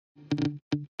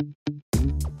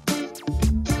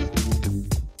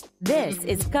This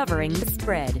is Covering the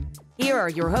Spread. Here are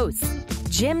your hosts,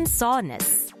 Jim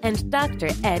Saunders and Dr.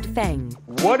 Ed Feng.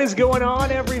 What is going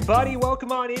on, everybody?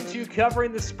 Welcome on into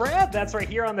Covering the Spread. That's right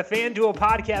here on the FanDuel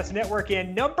Podcast Network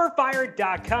and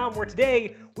numberFire.com, where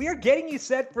today we are getting you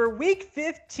set for Week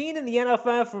 15 in the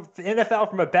NFL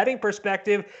from a betting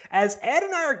perspective, as Ed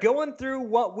and I are going through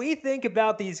what we think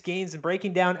about these games and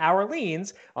breaking down our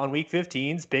leans on Week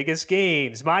 15's biggest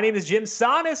games. My name is Jim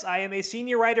Saunders. I am a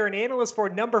senior writer and analyst for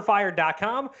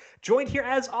numberFire.com, joined here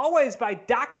as always by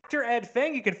Dr. Ed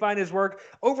Feng. You can find his work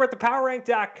over at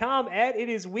thepowerrank.com. Ed, it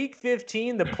is Week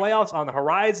 15, the playoffs on the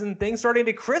horizon, things starting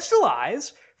to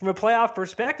crystallize from a playoff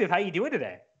perspective. How you doing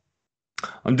today?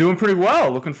 I'm doing pretty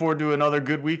well. Looking forward to another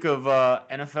good week of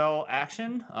NFL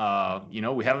action.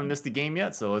 We haven't missed a game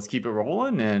yet, so let's keep it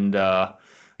rolling. And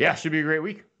should be a great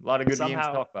week. A lot of good games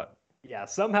to talk about. Yeah,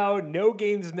 somehow no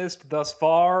games missed thus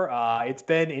far. It's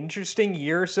been an interesting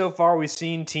year so far. We've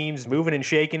seen teams moving and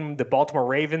shaking. The Baltimore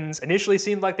Ravens initially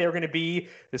seemed like they were going to be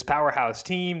this powerhouse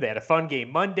team. They had a fun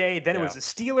game Monday. Then it was the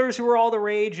Steelers who were all the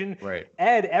rage. And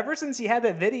Ed, ever since you had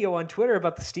that video on Twitter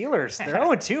about the Steelers, they're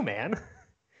 0-2, man.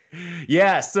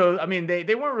 Yeah, so, I mean,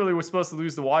 they weren't really supposed to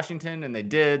lose to Washington, and they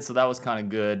did, so that was kind of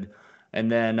good.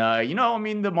 And then,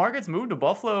 the markets moved to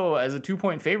Buffalo as a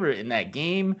 2-point favorite in that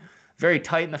game. Very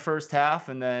tight in the first half,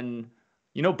 and then,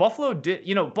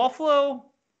 Buffalo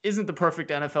isn't the perfect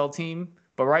NFL team,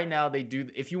 but right now they do.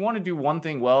 If you want to do one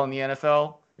thing well in the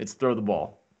NFL, it's throw the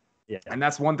ball. Yeah. And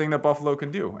that's one thing that Buffalo can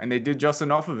do, and they did just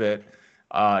enough of it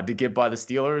to get by the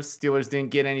Steelers. Steelers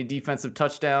didn't get any defensive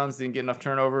touchdowns, didn't get enough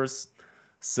turnovers.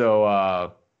 So, I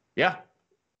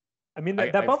mean,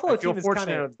 that Buffalo team is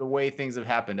fortunate of the way things have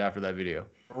happened after that video.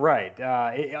 Right.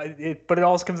 But it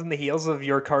also comes on the heels of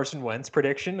your Carson Wentz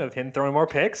prediction of him throwing more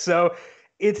picks. So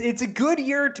it's a good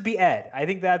year to be Ed. I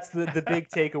think that's the big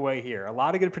takeaway here. A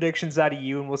lot of good predictions out of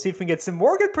you, and we'll see if we can get some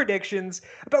more good predictions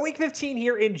about Week 15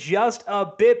 here in just a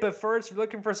bit. But first, we're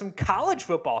looking for some college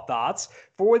football thoughts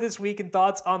for this week and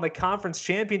thoughts on the conference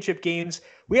championship games.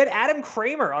 We had Adam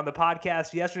Kramer on the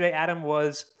podcast yesterday. Adam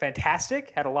was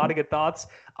fantastic, had a lot of good thoughts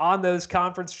on those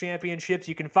conference championships.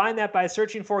 You can find that by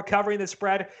searching for Covering the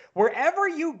Spread wherever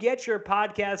you get your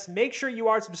podcasts. Make sure you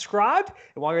are subscribed.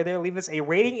 And while you're there, leave us a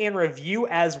rating and review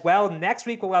as well. Next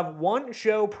week, we'll have one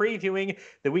show previewing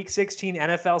the Week 16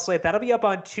 NFL slate. That'll be up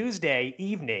on Tuesday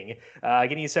evening,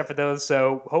 getting you set for those.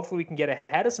 So hopefully we can get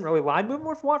ahead of some early line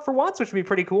movement for once, which would be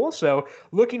pretty cool. So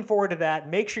looking forward to that.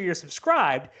 Make sure you're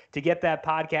subscribed to get that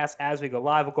podcast as we go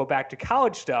live. We'll go back to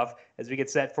college stuff as we get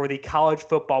set for the college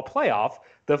football playoff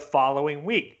the following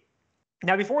week.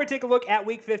 Now, before we take a look at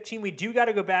Week 15, we do got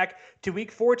to go back to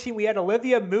Week 14. We had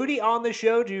Olivia Moody on the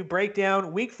show to break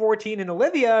down Week 14, and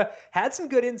Olivia had some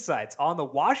good insights on the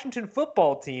Washington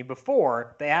football team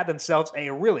before they had themselves a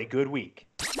really good week.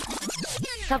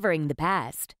 Covering the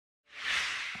past.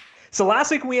 So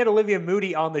last week when we had Olivia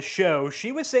Moody on the show,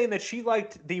 she was saying that she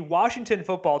liked the Washington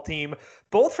football team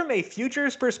both from a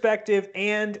futures perspective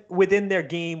and within their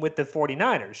game with the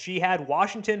 49ers. She had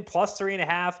Washington plus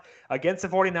 3.5 against the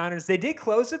 49ers. They did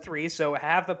close at 3, so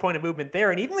half a point of movement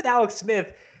there. And even with Alex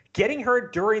Smith getting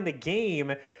hurt during the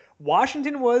game,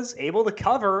 Washington was able to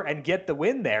cover and get the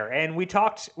win there. And we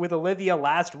talked with Olivia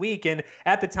last week, and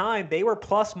at the time, they were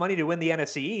plus money to win the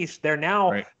NFC East. They're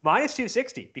now minus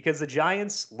 260 because the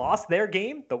Giants lost their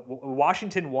game. The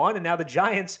Washington won, and now the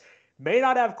Giants may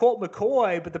not have Colt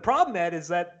McCoy. But the problem, Ed, is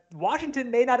that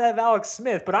Washington may not have Alex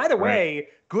Smith. But either way,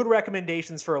 good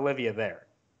recommendations for Olivia there.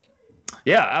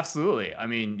 Yeah, absolutely. I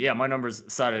mean, my numbers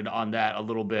sided on that a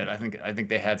little bit. I think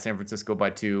they had San Francisco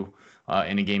by 2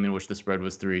 in a game in which the spread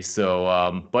was 3. So,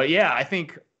 I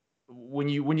think when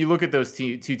you look at those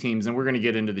two teams, and we're going to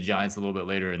get into the Giants a little bit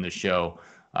later in the show,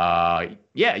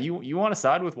 you want to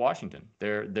side with Washington.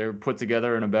 They're put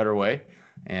together in a better way,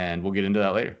 and we'll get into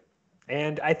that later.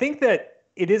 And I think that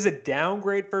it is a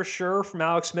downgrade for sure from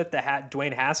Alex Smith to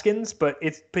Dwayne Haskins, but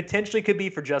it potentially could be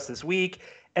for just this week.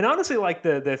 And honestly, like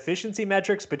the efficiency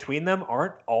metrics between them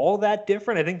aren't all that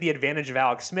different. I think the advantage of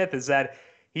Alex Smith is that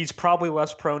he's probably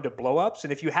less prone to blowups.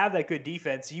 And if you have that good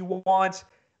defense, you want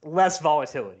less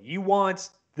volatility. You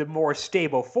want the more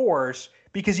stable force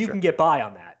because you can get by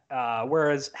on that.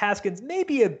 Whereas Haskins may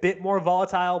be a bit more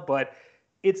volatile, but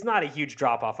it's not a huge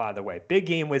drop-off either way. Big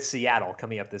game with Seattle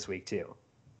coming up this week too.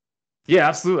 Yeah,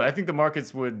 absolutely. I think the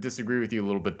markets would disagree with you a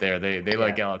little bit there. They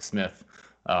like Alex Smith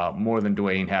more than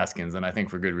Dwayne Haskins, and I think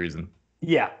for good reason.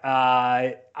 Yeah,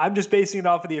 I'm just basing it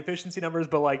off of the efficiency numbers,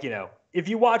 but if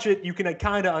you watch it, you can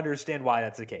kind of understand why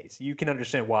that's the case. You can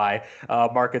understand why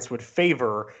markets would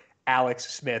favor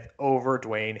Alex Smith over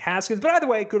Dwayne Haskins. But either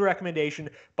way, good recommendation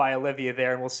by Olivia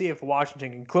there, and we'll see if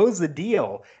Washington can close the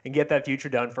deal and get that future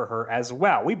done for her as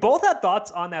well. We both had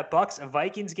thoughts on that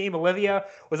Bucks-Vikings game. Olivia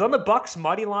was on the Bucks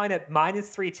money line at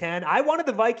 -310. I wanted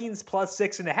the Vikings plus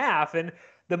 6.5, and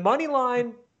the money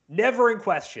line never in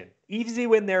question. Easy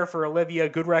win there for Olivia.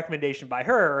 Good recommendation by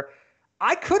her.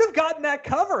 I could have gotten that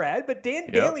cover, Ed, but Dan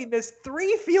Bailey missed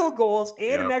 3 field goals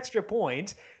and an extra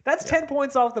point. That's 10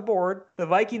 points off the board. The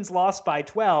Vikings lost by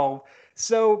 12.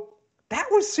 So that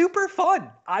was super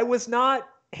fun. I was not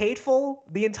hateful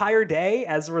the entire day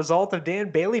as a result of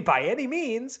Dan Bailey by any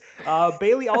means.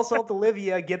 Bailey also helped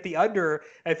Olivia get the under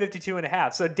at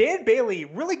 52.5. So Dan Bailey,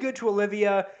 really good to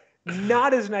Olivia,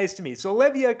 not as nice to me. So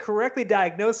Olivia correctly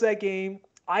diagnosed that game.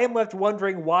 I am left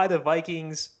wondering why the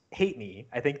Vikings hate me.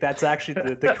 I think that's actually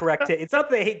the correct it's not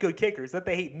that they hate good kickers, that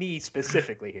they hate me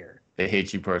specifically here. They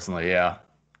hate you personally, yeah.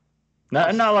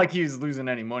 Not like he's losing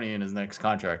any money in his next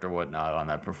contract or whatnot on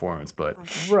that performance, but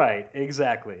right,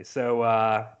 exactly.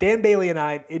 So Dan Bailey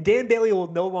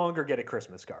will no longer get a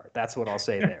Christmas card. That's what I'll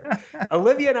say there.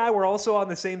 Olivia and I were also on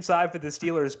the same side for the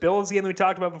Steelers-Bills game that we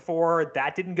talked about before.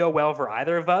 That didn't go well for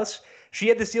either of us. She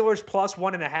had the Steelers plus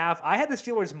 1.5. I had the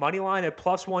Steelers money line at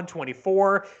plus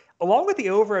 124, along with the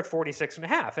over at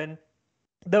 46.5. And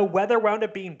the weather wound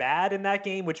up being bad in that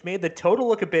game, which made the total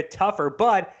look a bit tougher,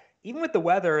 but even with the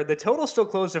weather, the total still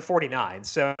closed at 49.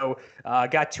 So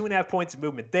got 2.5 points of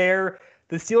movement there.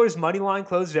 The Steelers' money line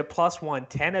closed at plus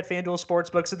 110 at FanDuel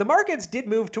Sportsbook. So the markets did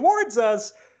move towards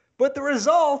us, but the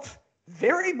result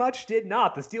very much did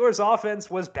not. The Steelers' offense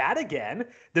was bad again.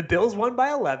 The Bills won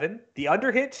by 11. The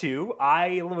under hit 2.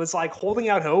 I was like holding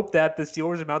out hope that the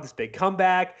Steelers would mount this big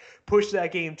comeback, push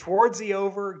that game towards the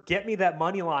over, get me that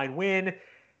money line win.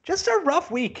 Just a rough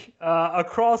week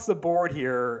across the board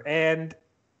here. And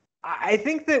I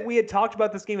think that we had talked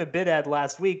about this game a bit, Ed,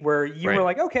 last week, where you were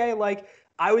like, okay, like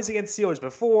I was against Steelers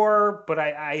before, but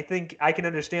I think I can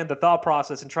understand the thought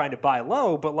process in trying to buy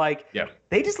low, but like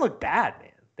they just look bad, man.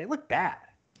 They look bad.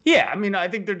 Yeah, I mean, I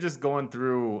think they're just going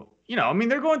through,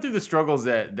 they're going through the struggles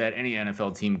that any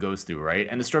NFL team goes through, right?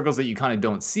 And the struggles that you kind of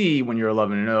don't see when you're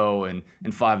 11-0 and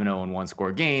 5-0 in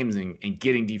one-score games and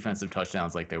getting defensive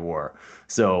touchdowns like they were.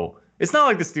 So it's not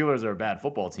like the Steelers are a bad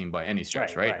football team by any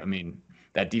stretch, right? I mean,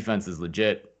 that defense is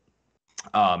legit,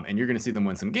 and you're going to see them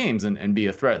win some games and be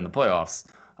a threat in the playoffs.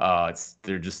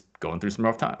 They're just going through some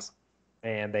rough times.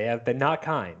 And they have been not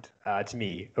kind to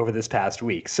me over this past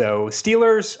week. So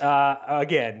Steelers,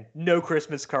 again, no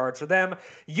Christmas cards for them.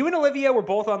 You and Olivia were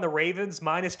both on the Ravens,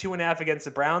 -2.5 against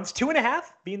the Browns. 2.5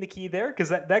 being the key there, because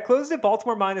that closed at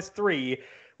Baltimore -3,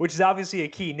 which is obviously a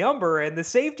key number. And the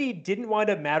safety didn't wind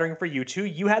up mattering for you two.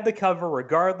 You had the cover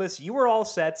regardless. You were all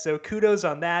set, so kudos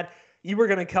on that. You were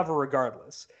going to cover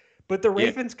regardless. But the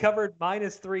Ravens covered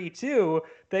 -3 too,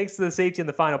 thanks to the safety in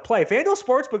the final play. FanDuel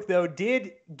Sportsbook, though,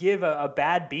 did give a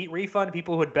bad beat refund to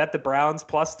people who had bet the Browns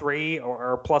 +3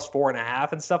 or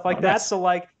 +4.5 and stuff like that. Nice. So,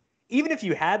 like, even if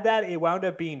you had that, it wound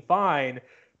up being fine.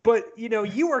 But,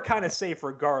 you were kind of safe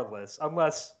regardless,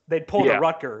 unless they'd pulled a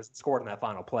Rutgers and scored in that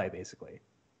final play, basically.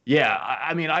 Yeah,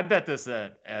 I mean, I bet this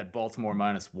at Baltimore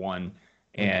 -1.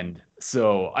 And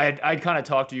so I'd kind of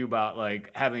talked to you about, like,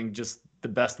 having just the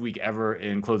best week ever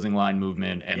in closing line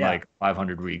movement and like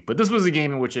 500 week. But this was a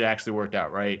game in which it actually worked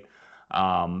out, right?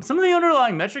 Some of the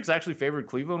underlying metrics actually favored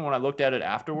Cleveland when I looked at it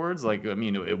afterwards. Like, I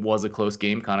mean, it was a close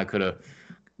game, kind of could have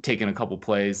taken a couple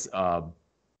plays.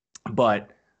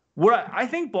 But what I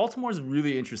think Baltimore's a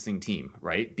really interesting team,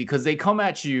 right? Because they come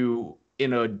at you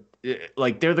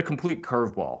they're the complete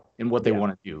curveball in what they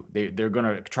want to do. They're going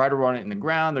to try to run it in the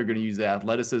ground. They're going to use the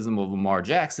athleticism of Lamar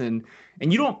Jackson.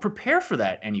 And you don't prepare for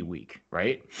that any week,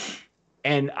 right?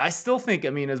 And I still think,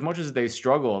 I mean, as much as they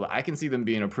struggled, I can see them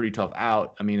being a pretty tough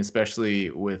out. I mean,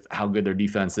 especially with how good their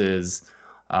defense is.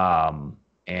 And,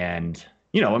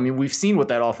 I mean, we've seen what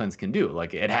that offense can do.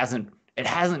 Like, it hasn't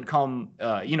come,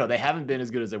 they haven't been as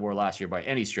good as they were last year by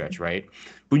any stretch, right?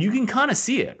 But you can kind of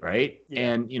see it, right?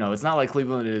 Yeah. And, it's not like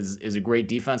Cleveland is a great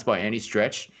defense by any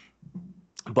stretch.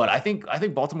 But I think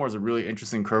Baltimore is a really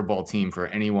interesting curveball team for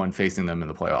anyone facing them in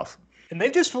the playoffs. And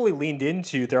they've just fully leaned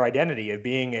into their identity of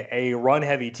being a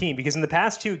run-heavy team, because in the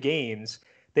past 2 games,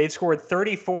 they've scored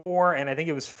 34 and I think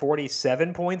it was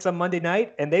 47 points on Monday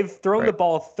night, and they've thrown the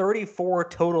ball 34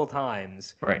 total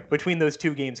times between those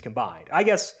 2 games combined. I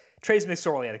guess Trace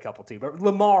McSorley had a couple too, but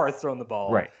Lamar has thrown the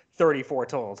ball 34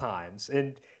 total times.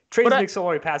 And Trace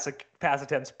McSorley pass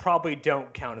attempts probably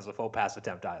don't count as a full pass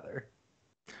attempt either.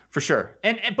 For sure.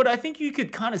 But I think you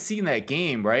could kind of see in that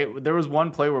game, right? There was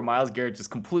one play where Myles Garrett just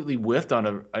completely whiffed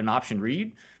on an option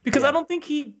read, because I don't think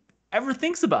he ever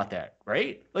thinks about that,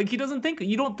 right? Like you don't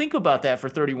think about that for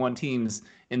 31 teams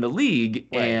in the league.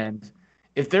 Right. And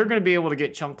if they're going to be able to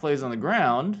get chunk plays on the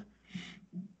ground,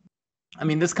 I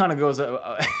mean, this kind of goes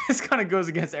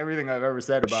against everything I've ever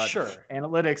said about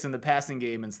analytics and the passing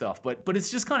game and stuff. But it's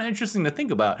just kind of interesting to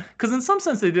think about, because in some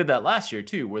sense they did that last year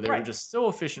too, where they were just so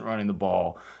efficient running the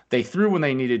ball. They threw when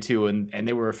they needed to, and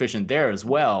they were efficient there as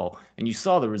well. And you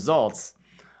saw the results.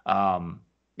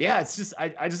 It's just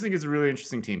I just think it's a really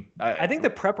interesting team. I think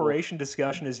the preparation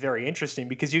discussion is very interesting,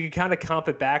 because you can kind of comp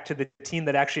it back to the team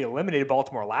that actually eliminated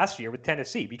Baltimore last year with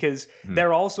Tennessee, because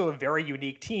they're also a very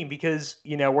unique team, because,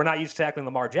 we're not used to tackling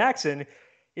Lamar Jackson.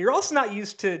 You're also not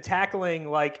used to tackling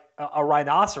like a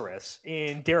rhinoceros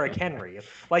in Derrick Henry.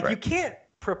 Like you can't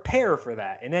prepare for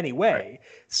that in any way. Right.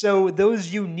 So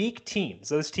those unique teams,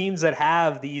 those teams that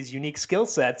have these unique skill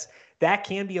sets, that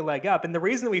can be a leg up. And the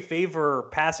reason that we favor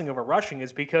passing over rushing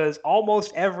is because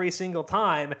almost every single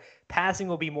time, passing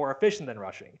will be more efficient than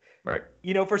rushing. Right.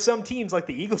 For some teams like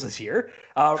the Eagles this year,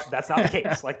 that's not the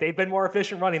case. Like they've been more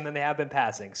efficient running than they have been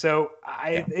passing. So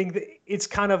I think it's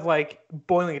kind of like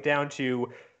boiling it down to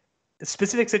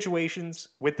specific situations.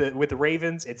 With the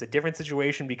Ravens, it's a different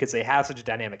situation because they have such a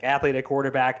dynamic athlete at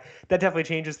quarterback. That definitely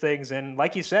changes things. And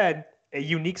like you said, a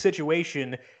unique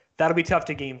situation that'll be tough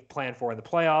to game plan for in the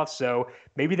playoffs. So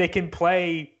maybe they can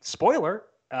play spoiler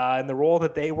in the role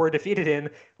that they were defeated in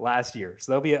last year.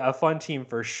 So they'll be a fun team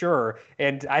for sure.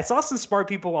 And I saw some smart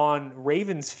people on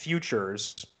Ravens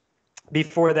futures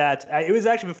before that. It was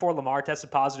actually before Lamar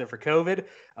tested positive for COVID.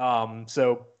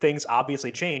 So things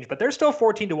obviously changed, but they're still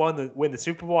 14-1 to win the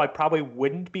Super Bowl. I probably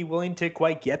wouldn't be willing to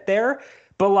quite get there,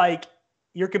 but like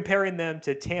you're comparing them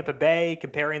to Tampa Bay,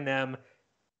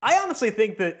 I honestly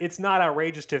think that it's not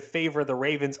outrageous to favor the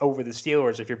Ravens over the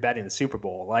Steelers if you're betting the Super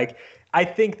Bowl. Like, I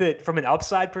think that from an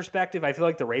upside perspective, I feel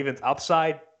like the Ravens'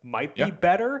 upside might be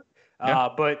better.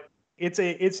 But it's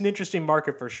an interesting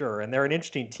market for sure, and they're an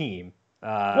interesting team.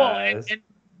 And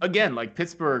again, like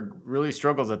Pittsburgh really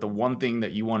struggles at the one thing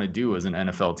that you want to do as an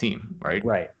NFL team, right?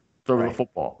 Right. Throw the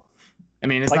football. I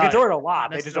mean, it's like not, they throw it a lot.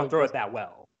 They just don't throw it that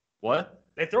well. What?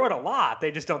 They throw it a lot.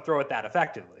 They just don't throw it that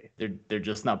effectively. They're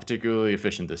just not particularly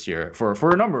efficient this year for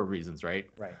a number of reasons, right?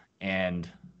 Right. And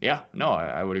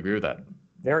I would agree with that.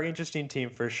 Very interesting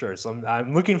team for sure. So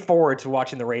I'm looking forward to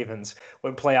watching the Ravens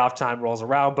when playoff time rolls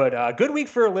around. But good week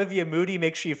for Olivia Moody.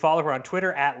 Make sure you follow her on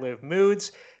Twitter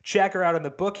 @LivMoods. Check her out on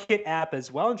the BookHit app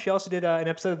as well. And she also did an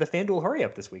episode of the FanDuel Hurry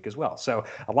Up this week as well. So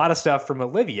a lot of stuff from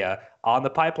Olivia on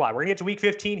the pipeline. We're going to get to week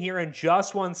 15 here in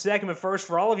just 1 second. But first,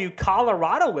 for all of you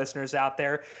Colorado listeners out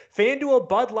there, FanDuel,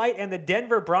 Bud Light, and the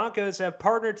Denver Broncos have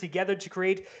partnered together to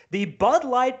create the Bud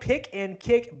Light Pick and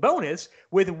Kick bonus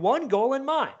with one goal in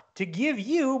mind: to give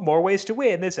you more ways to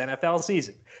win this NFL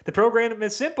season. The program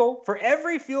is simple. For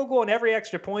every field goal and every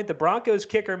extra point the Broncos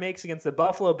kicker makes against the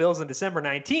Buffalo Bills on December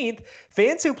 19th,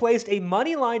 fans who placed a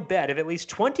moneyline bet of at least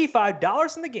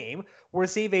 $25 in the game will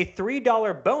receive a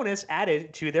 $3 bonus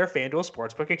added to their FanDuel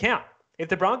Sportsbook account. If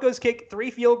the Broncos kick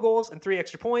 3 field goals and 3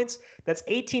 extra points, that's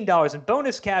 $18 in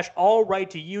bonus cash, all right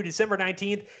to you. December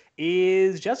 19th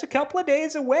is just a couple of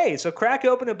days away. So crack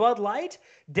open a Bud Light,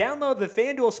 download the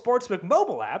FanDuel Sportsbook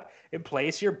mobile app, and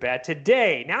place your bet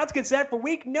today. Now let's get set for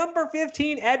week number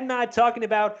 15. Ed and I talking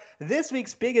about this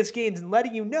week's biggest games and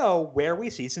letting you know where we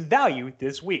see some value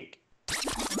this week.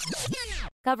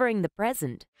 Covering the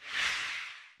present.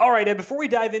 All right, Ed, before we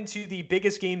dive into the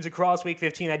biggest games across Week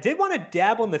 15, I did want to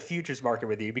dabble in the futures market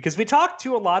with you because we talked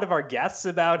to a lot of our guests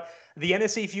about the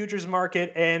NSC futures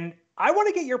market, and I want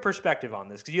to get your perspective on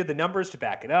this because you have the numbers to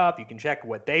back it up. You can check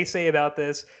what they say about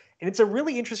this, and it's a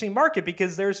really interesting market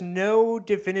because there's no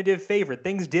definitive favorite.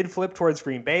 Things did flip towards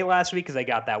Green Bay last week because they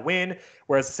got that win,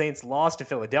 whereas the Saints lost to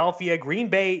Philadelphia. Green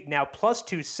Bay now plus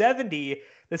 270.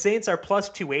 The Saints are plus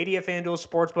 280 at FanDuel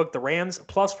Sportsbook. The Rams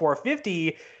plus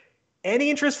 450.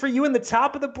 Any interest for you in the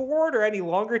top of the board or any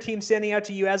longer team standing out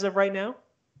to you as of right now?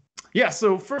 Yeah,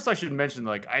 so first I should mention,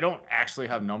 like, I don't actually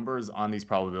have numbers on these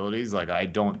probabilities. Like, I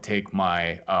don't take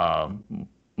my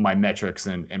my metrics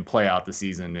and play out the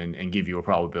season and give you a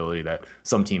probability that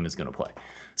some team is going to play.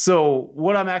 So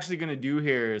what I'm actually going to do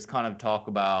here is kind of talk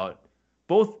about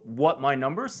both what my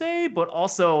numbers say, but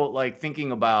also, like,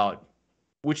 thinking about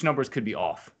which numbers could be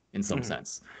off in some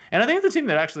sense. And I think the team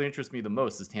that actually interests me the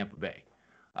most is Tampa Bay.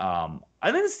 I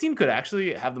think this team could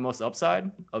actually have the most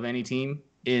upside of any team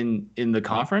in the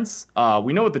conference.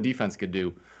 We know what the defense could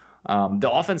do. The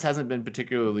offense hasn't been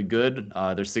particularly good.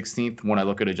 They're 16th when I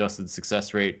look at adjusted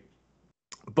success rate.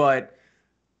 But,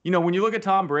 you know, when you look at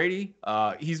Tom Brady,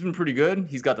 he's been pretty good.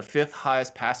 He's got the 5th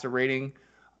highest passer rating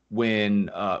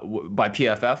by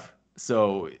PFF.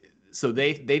 So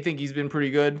they think he's been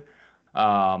pretty good.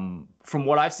 From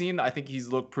what I've seen, I think he's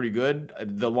looked pretty good.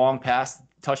 The long pass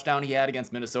touchdown he had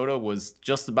against Minnesota was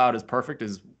just about as perfect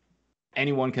as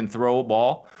anyone can throw a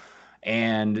ball.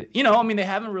 And, I mean, they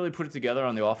haven't really put it together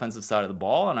on the offensive side of the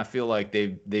ball, and I feel like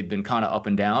they've been kind of up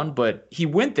and down. But he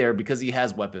went there because he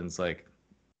has weapons like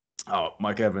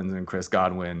Mike Evans and Chris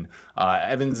Godwin.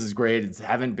 Evans is great.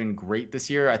 Haven't been great this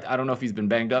year. I don't know if he's been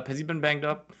banged up. Has he been banged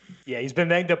up? Yeah, he's been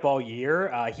banged up all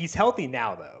year. He's healthy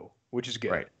now, though, which is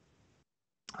good. Right.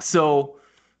 So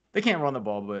they can't run the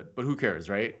ball, but who cares,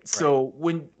 right? So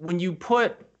when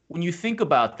you think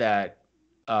about that,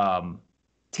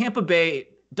 Tampa Bay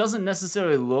doesn't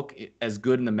necessarily look as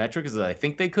good in the metrics as I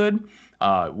think they could.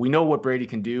 We know what Brady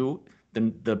can do.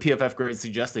 The PFF grades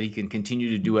suggest that he can continue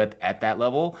to do it at that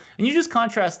level. And you just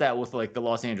contrast that with like the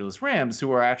Los Angeles Rams,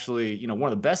 who are actually, one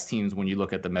of the best teams when you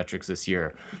look at the metrics this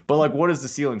year. But like, what is the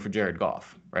ceiling for Jared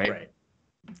Goff, right?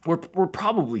 We're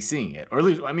probably seeing it, or at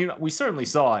least, I mean, we certainly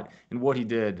saw it in what he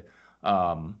did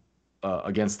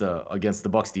against the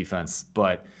Bucs defense.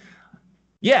 But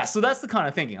yeah, so that's the kind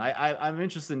of thinking. I'm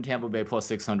interested in Tampa Bay plus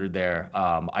 600 there.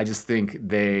 I just think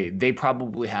they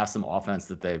probably have some offense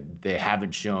that they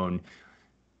haven't shown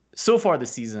so far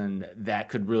this season that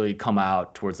could really come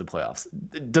out towards the playoffs.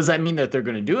 Does that mean that they're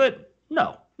going to do it?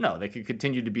 No. They could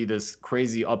continue to be this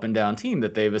crazy up and down team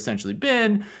that they've essentially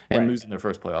been and losing their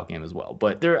first playoff game as well.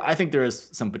 But I think there is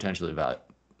some potentially value.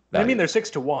 I mean, they're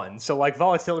 6-1, so like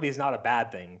volatility is not a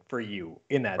bad thing for you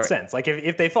in that sense. Like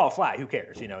if they fall flat, who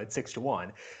cares? It's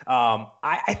 6-1.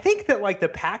 I think that like the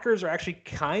Packers are actually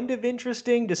kind of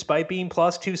interesting, despite being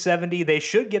plus 270. They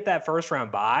should get that first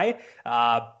round bye,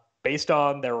 based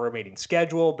on their remaining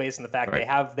schedule, based on the fact they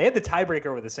had the tiebreaker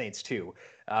over the Saints too,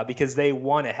 because they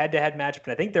won a head-to-head matchup,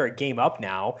 and I think they're a game up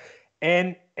now.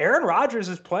 And Aaron Rodgers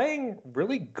is playing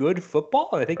really good football,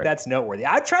 and I think that's noteworthy.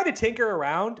 I've tried to tinker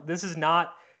around.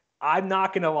 I'm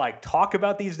not going to like talk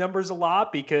about these numbers a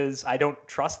lot because I don't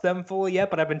trust them fully yet,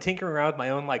 but I've been tinkering around with my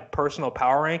own like personal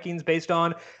power rankings based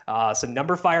on some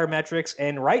numberFire metrics.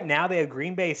 And right now they have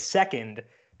Green Bay second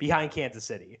behind Kansas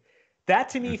City. That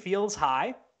to me feels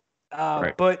high,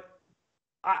 but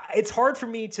it's hard for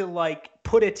me to like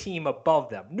put a team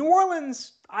above them. New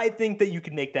Orleans, I think that you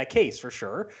can make that case for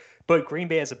sure. But Green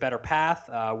Bay has a better path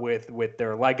with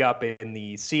their leg up in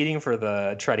the seeding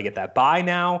try to get that bye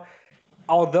now.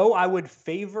 Although I would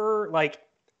favor, like,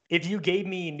 if you gave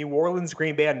me New Orleans,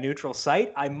 Green Bay on a neutral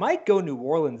site, I might go New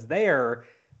Orleans there.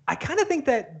 I kind of think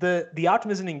that the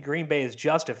optimism in Green Bay is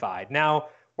justified. Now,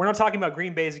 we're not talking about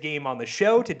Green Bay's game on the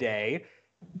show today.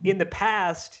 In the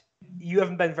past, you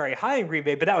haven't been very high in Green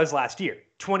Bay, but that was last year.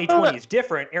 2020 is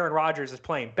different. Aaron Rodgers is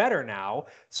playing better now.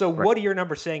 So what are your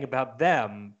numbers saying about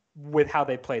them with how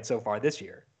they played so far this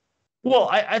year? Well,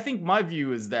 I think my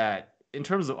view is that in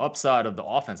terms of upside of the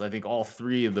offense, I think all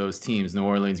three of those teams, New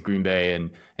Orleans, Green Bay,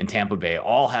 and Tampa Bay,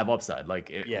 all have upside.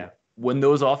 When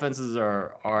those offenses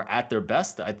are at their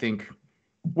best, I think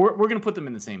we're going to put them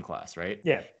in the same class, right?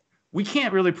 Yeah. We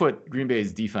can't really put Green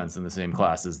Bay's defense in the same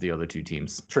class as the other two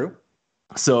teams. True.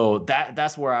 So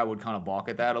that's where I would kind of balk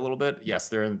at that a little bit. Yes,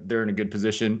 they're in a good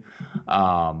position.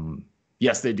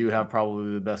 Yes, they do have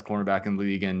probably the best cornerback in the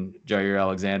league in Jair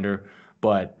Alexander,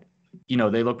 but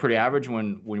they look pretty average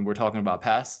when we're talking about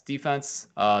pass defense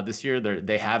this year.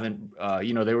 They haven't,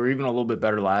 they were even a little bit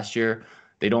better last year.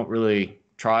 They don't really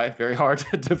try very hard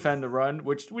to defend the run,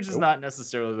 which is not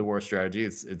necessarily the worst strategy.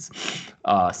 It's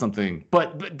something,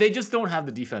 but they just don't have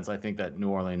the defense, I think, that New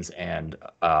Orleans and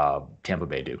Tampa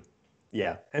Bay do.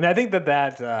 Yeah, and I think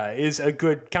that is a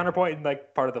good counterpoint and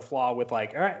like part of the flaw with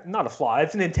like, all right, not a flaw,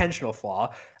 it's an intentional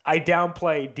flaw. I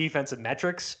downplay defensive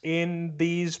metrics in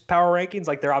these power rankings.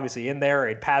 Like they're obviously in there,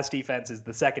 and pass defense is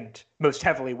the second most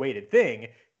heavily weighted thing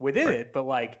within it, but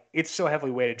like it's so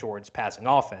heavily weighted towards passing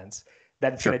offense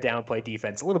that it's going to downplay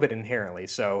defense a little bit inherently.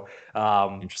 So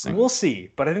we'll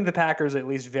see, but I think the Packers are at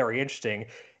least very interesting.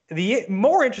 The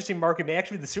more interesting market may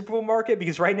actually be the Super Bowl market,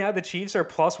 because right now the Chiefs are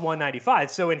plus 195.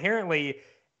 So inherently,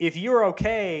 if you're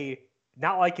okay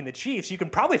not liking the Chiefs, you can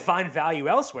probably find value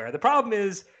elsewhere. The problem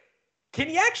is, can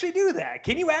you actually do that?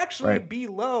 Can you actually be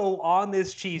low on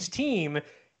this Chiefs team?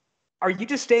 Are you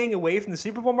just staying away from the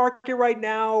Super Bowl market right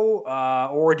now?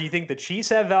 Or do you think the Chiefs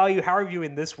have value? How are you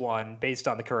viewing this one based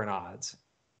on the current odds?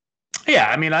 Yeah,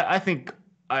 I mean, I think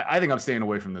I'm staying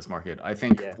away from this market. I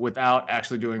think without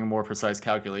actually doing a more precise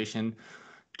calculation,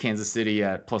 Kansas City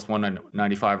at plus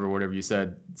 195 or whatever you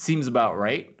said seems about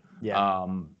right. Yeah.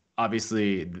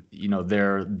 Obviously,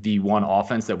 they're the one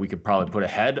offense that we could probably put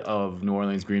ahead of New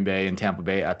Orleans, Green Bay, and Tampa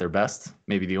Bay at their best,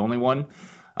 maybe the only one.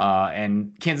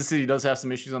 And Kansas City does have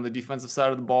some issues on the defensive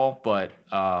side of the ball, but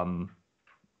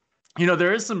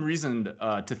There is some reason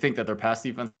to think that their pass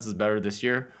defense is better this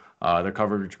year. Their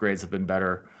coverage grades have been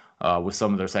better with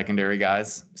some of their secondary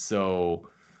guys. So,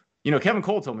 Kevin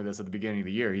Cole told me this at the beginning of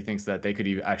the year. He thinks that they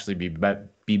could actually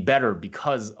be better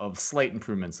because of slight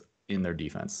improvements in their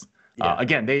defense. Yeah.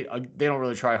 Again, they don't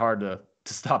really try hard to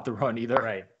stop the run either.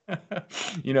 Right.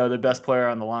 The best player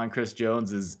on the line, Chris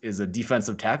Jones, is a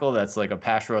defensive tackle that's like a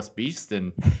pass rush beast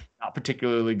and not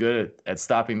particularly good at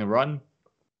stopping the run.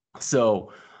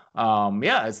 So,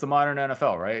 it's the modern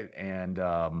NFL, right? And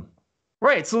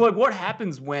right. So, like, what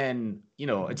happens when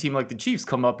a team like the Chiefs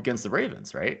come up against the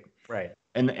Ravens, right? Right.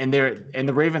 And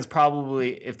the Ravens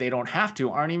probably, if they don't have to,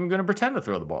 aren't even going to pretend to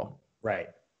throw the ball. Right.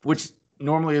 Which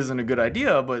normally isn't a good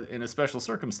idea, but in a special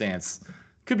circumstance,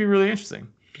 could be really interesting.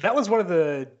 That was one of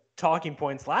the talking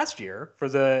points last year for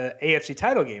the AFC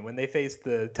title game when they faced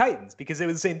the Titans, because it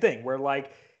was the same thing where,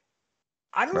 like,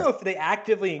 I don't know if they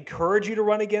actively encourage you to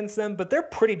run against them, but they're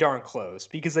pretty darn close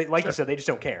because they, like you said, they just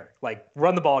don't care. Like,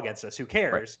 run the ball against us. Who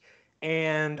cares? Right.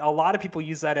 And a lot of people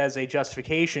use that as a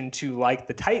justification to like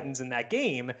the Titans in that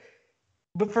game.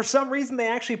 But for some reason, they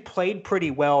actually played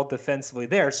pretty well defensively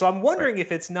there. So I'm wondering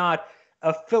if it's not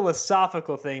a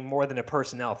philosophical thing more than a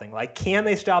personnel thing. Like, can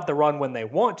they stop the run when they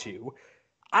want to?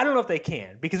 I don't know if they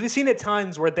can, because we've seen at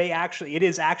times where it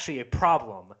is actually a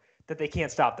problem that they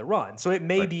can't stop the run. So it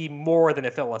may be more than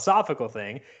a philosophical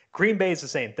thing. Green Bay is the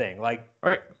same thing. Like,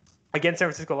 against San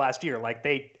Francisco last year, like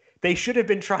they should have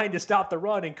been trying to stop the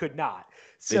run and could not.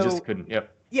 So, they just couldn't.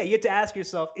 Yep. Yeah, you have to ask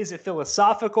yourself, is it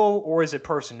philosophical or is it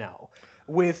personnel?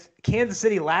 With Kansas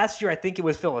City last year, I think it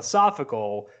was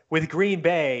philosophical. With Green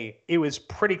Bay, it was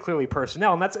pretty clearly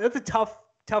personnel. And that's a tough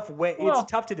way. Well,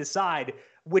 it's tough to decide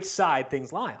which side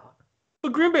things lie on.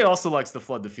 But Green Bay also likes to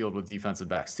flood the field with defensive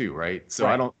backs too, right? So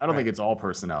I don't think it's all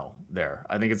personnel there.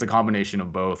 I think it's a combination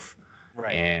of both.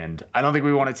 Right. And I don't think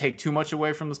we want to take too much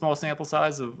away from the small sample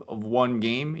size of one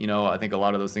game. I think a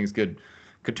lot of those things could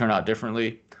turn out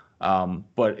differently.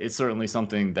 But it's certainly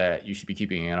something that you should be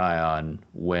keeping an eye on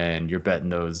when you're betting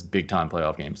those big time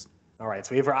playoff games. All right,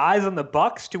 so we have our eyes on the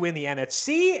Bucs to win the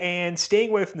NFC and staying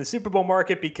away from the Super Bowl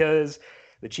market because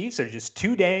the Chiefs are just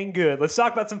too dang good. Let's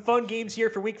talk about some fun games here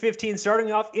for Week 15,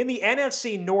 starting off in the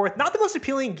NFC North. Not the most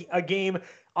appealing game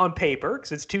on paper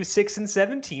because it's 2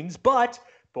 6-7 teams, but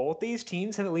both these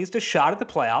teams have at least a shot at the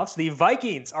playoffs. The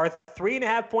Vikings are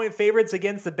 3.5-point favorites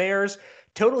against the Bears.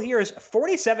 Total here is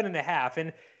 47.5,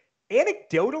 and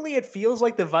anecdotally, it feels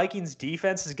like the Vikings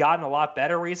defense has gotten a lot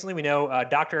better recently. We know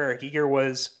Dr. Giger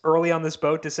was early on this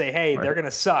boat to say, hey, they're going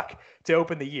to suck to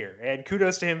open the year. And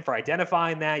kudos to him for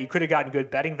identifying that. You could have gotten good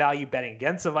betting value betting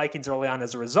against the Vikings early on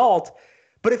as a result.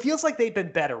 But it feels like they've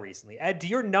been better recently. Ed, do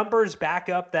your numbers back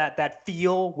up that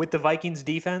feel with the Vikings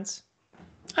defense?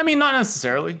 I mean, not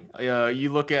necessarily.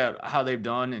 You look at how they've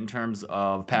done in terms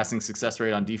of passing success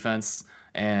rate on defense.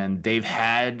 And they've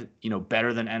had,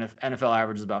 better than NFL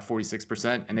averages, about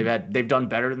 46%. And they've done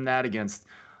better than that against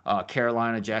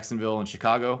Carolina, Jacksonville, and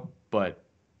Chicago. But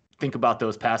think about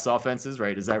those pass offenses,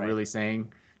 right? Is that really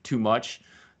saying too much?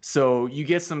 So you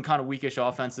get some kind of weakish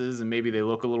offenses, and maybe they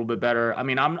look a little bit better. I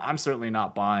mean, I'm certainly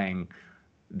not buying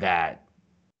that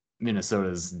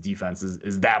Minnesota's defense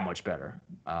is that much better.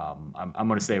 I'm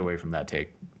going to stay away from that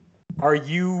take. Are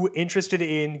you interested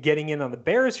in getting in on the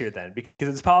Bears here then? Because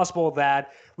it's possible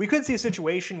that we could see a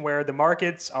situation where the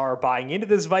markets are buying into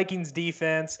this Vikings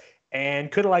defense and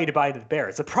could allow you to buy into the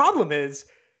Bears. The problem is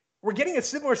we're getting a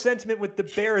similar sentiment with the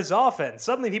Bears offense.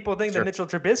 Suddenly people think that Mitchell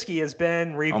Trubisky has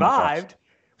been revived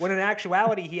when in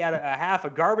actuality he had a half a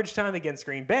garbage time against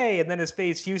Green Bay and then has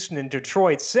faced Houston and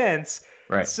Detroit since.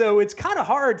 Right. So it's kind of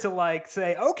hard to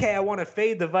say, okay, I want to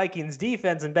fade the Vikings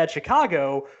defense and bet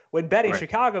Chicago when betting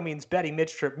Chicago means betting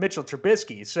Mitchell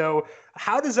Trubisky. So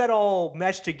how does that all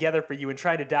mesh together for you in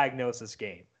trying to diagnose this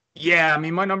game? Yeah, I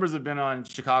mean, my numbers have been on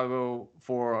Chicago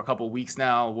for a couple of weeks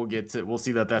now. We'll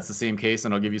see that that's the same case,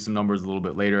 and I'll give you some numbers a little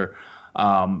bit later.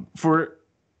 And part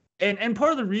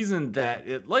of the reason that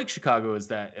it likes Chicago is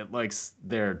that it likes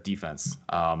their defense.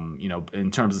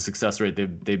 In terms of success rate,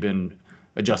 they've been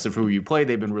adjusted for who you play.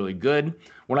 They've been really good.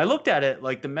 When I looked at it,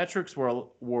 the metrics were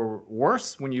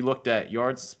worse when you looked at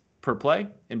yards per play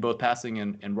in both passing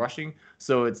and rushing.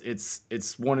 So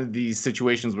it's one of these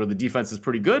situations where the defense is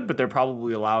pretty good, but they're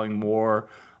probably allowing more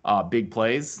big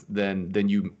plays than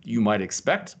you might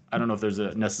expect. I don't know if there's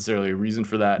necessarily a reason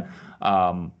for that,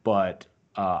 but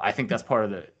I think that's part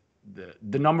of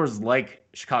the numbers like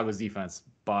Chicago's defense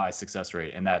by success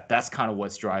rate, and that's kind of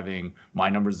what's driving my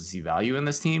numbers to see value in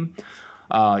this team.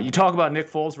 You talk about Nick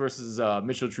Foles versus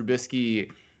Mitchell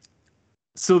Trubisky.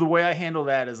 So the way I handle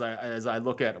that is I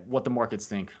look at what the markets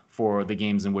think for the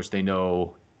games in which they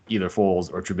know either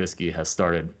Foles or Trubisky has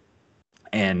started.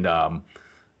 And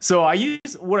so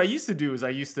what I used to do is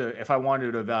if I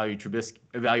wanted to evaluate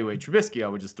Trubisky, I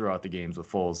would just throw out the games with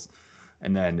Foles.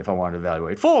 And then if I wanted to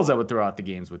evaluate Foles, I would throw out the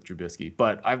games with Trubisky.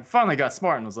 But I finally got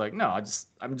smart and was like, no,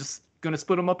 I'm just going to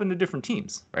split them up into different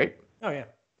teams, right? Oh, yeah.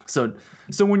 So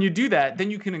when you do that, then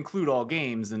you can include all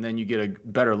games, and then you get a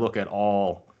better look at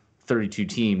all 32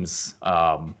 teams,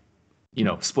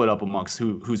 split up amongst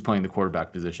who's playing the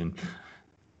quarterback position.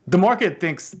 The market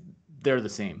thinks they're the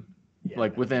same,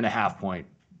 like within a half point.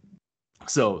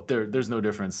 So there's no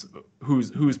difference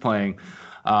who's playing.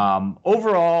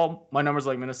 Overall, my numbers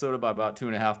like Minnesota by about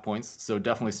 2.5 points. So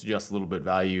definitely suggest a little bit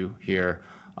value here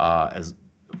as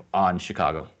on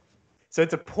Chicago. So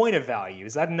it's a point of value.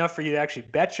 Is that enough for you to actually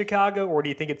bet Chicago? Or do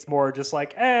you think it's more just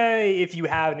like, hey, if you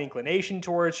have an inclination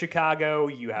towards Chicago,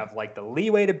 you have like the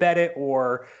leeway to bet it?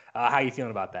 Or how are you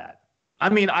feeling about that? I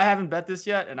mean, I haven't bet this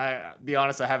yet, and be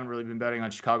honest, I haven't really been betting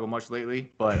on Chicago much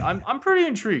lately. But I'm pretty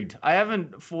intrigued. I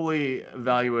haven't fully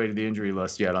evaluated the injury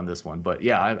list yet on this one, but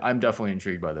yeah, I'm definitely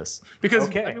intrigued by this because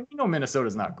I mean, we know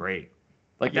Minnesota's not great,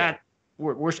 like that.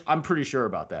 I'm pretty sure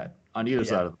about that on either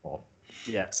side of the ball.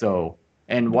 Yeah. So,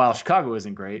 and while Chicago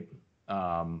isn't great,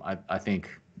 I think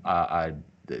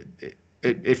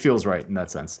it feels right in that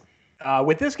sense.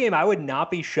 With this game, I would not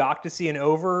be shocked to see an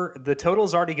over. The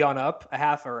total's already gone up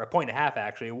a point and a half,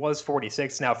 actually. It was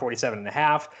 46, now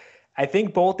 47.5. I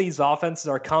think both these offenses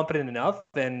are competent enough.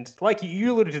 And like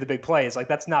you alluded to the big plays, like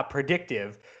that's not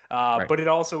predictive, right. But it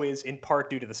also is in part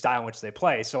due to the style in which they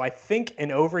play. So I think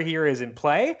an over here is in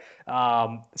play.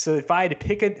 So if I had to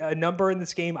pick a number in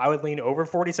this game, I would lean over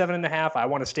 47.5. I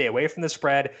want to stay away from the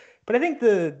spread. But I think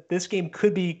this game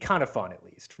could be kind of fun, at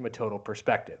least from a total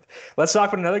perspective. Let's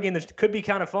talk about another game that could be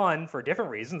kind of fun for different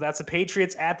reasons. That's the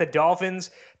Patriots at the Dolphins.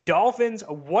 Dolphins,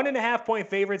 1.5 point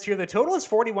favorites here. The total is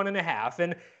 41.5.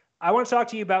 And I want to talk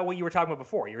to you about what you were talking about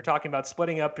before. You were talking about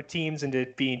splitting up teams into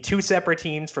being two separate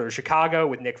teams for Chicago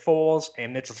with Nick Foles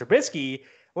and Mitchell Trubisky.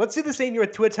 Let's do the same here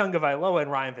with Tua Tagovailoa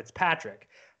and Ryan Fitzpatrick.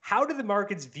 How do the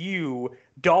markets view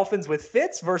Dolphins with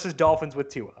Fitz versus Dolphins with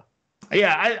Tua?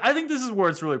 Yeah, I think this is where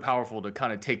it's really powerful to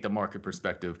kind of take the market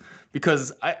perspective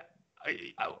because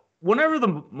whenever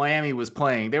the Miami was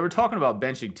playing, they were talking about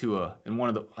benching Tua in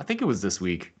I think it was this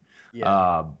week.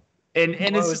 Yeah. And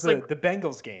it's just like the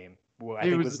Bengals game. Well, I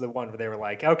think it was the one where they were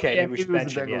like, okay, maybe we should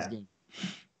bench him. Yeah. Game.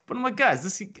 But I'm like, guys,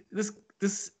 this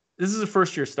is a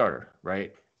first year starter,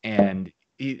 right? And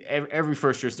every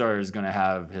first year starter is going to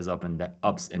have his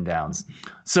ups and downs.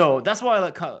 So that's why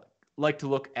I like to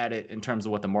look at it in terms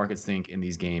of what the markets think in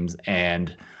these games,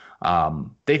 and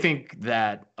they think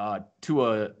that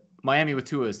Miami with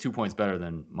Tua is 2 points better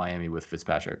than Miami with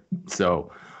Fitzpatrick.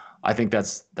 So I think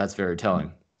that's very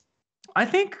telling. I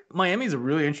think Miami's a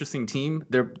really interesting team.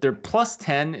 They're plus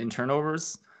 10 in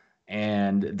turnovers,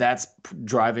 and that's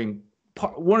driving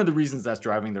one of the reasons that's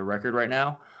driving their record right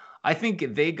now. I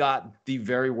think they got the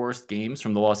very worst games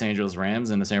from the Los Angeles Rams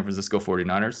and the San Francisco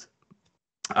 49ers.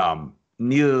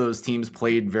 Neither of those teams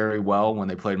played very well when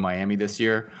they played Miami this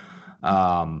year.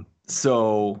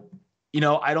 So,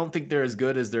 I don't think they're as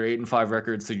good as their 8-5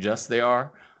 record suggests they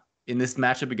are. In this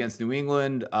matchup against New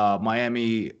England,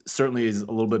 Miami certainly is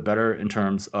a little bit better in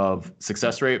terms of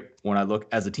success rate when I look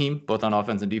as a team, both on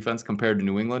offense and defense, compared to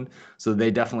New England. So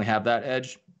they definitely have that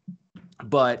edge.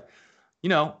 But,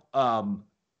 but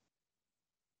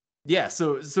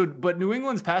New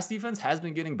England's pass defense has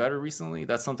been getting better recently.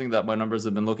 That's something that my numbers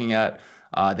have been looking at.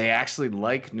 They actually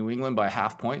like New England by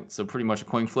 0.5 point, so pretty much a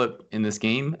coin flip in this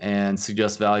game, and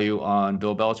suggest value on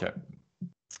Bill Belichick.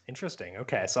 Interesting.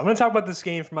 Okay, so I'm going to talk about this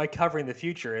game for my covering the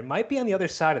future. It might be on the other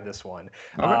side of this one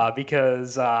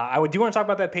because I do want to talk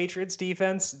about that Patriots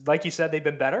defense. Like you said, they've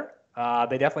been better.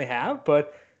 They definitely have,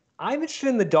 but I'm interested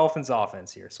in the Dolphins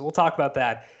offense here. So we'll talk about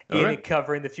that in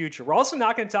covering the future. We're also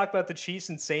not going to talk about the Chiefs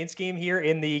and Saints game here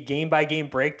in the game-by-game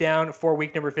breakdown for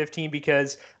week number 15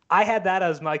 because I had that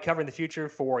as my covering the future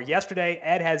for yesterday.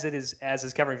 Ed has it as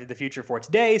his covering the future for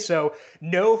today. So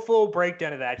no full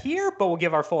breakdown of that here, but we'll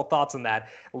give our full thoughts on that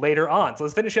later on. So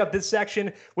let's finish up this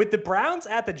section with the Browns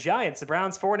at the Giants. The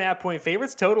Browns 4.5 point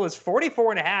favorites. Total is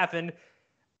 44.5. And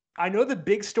I know the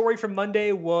big story from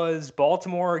Monday was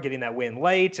Baltimore getting that win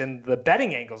late and the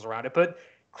betting angles around it, but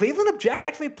Cleveland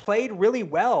objectively played really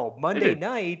well Monday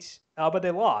night, but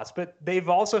they lost. But they've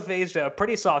also faced a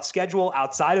pretty soft schedule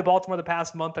outside of Baltimore the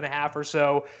past month and a half or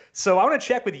so. So I want to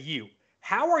check with you.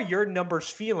 How are your numbers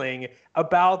feeling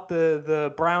about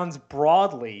the Browns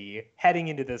broadly heading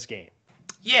into this game?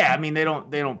 Yeah, I mean, they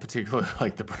don't particularly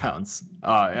like the Browns.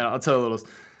 And I'll tell you a little.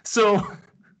 So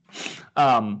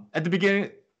at the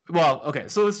beginning, Well, okay,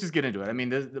 so let's just get into it. I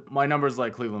mean, my numbers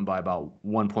like Cleveland by about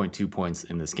 1.2 points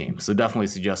in this game, so definitely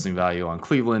suggesting value on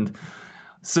Cleveland.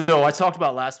 So I talked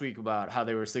about last week about how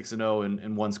they were 6-0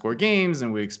 in one-score games,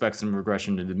 and we expect some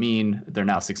regression to the mean. They're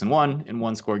now 6-1 in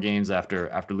one-score games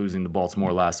after losing to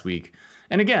Baltimore last week.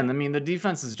 And again, I mean, the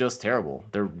defense is just terrible.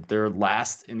 They're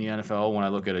last in the NFL when I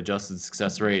look at adjusted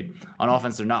success rate. On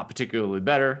offense, they're not particularly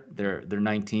better. They're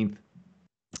 19th.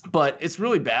 But it's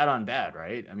really bad on bad,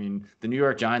 right? I mean, the New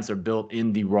York Giants are built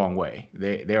in the wrong way.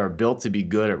 They are built to be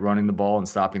good at running the ball and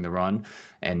stopping the run,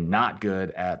 and not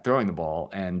good at throwing the ball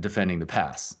and defending the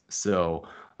pass. So,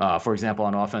 for example,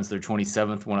 on offense, they're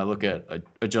 27th when I look at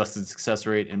adjusted success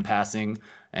rate in passing,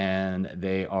 and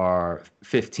they are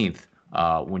 15th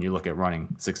when you look at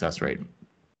running success rate.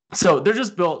 So they're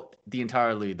just built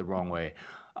entirely the wrong way.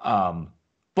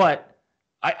 But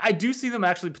I do see them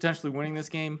actually potentially winning this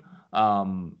game.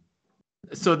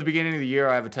 So at the beginning of the year,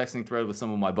 I have a texting thread with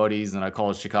some of my buddies, and I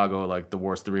called Chicago like the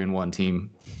worst 3-1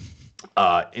 team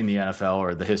in the NFL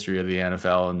or the history of the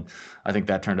NFL, and I think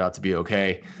that turned out to be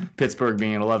okay. Pittsburgh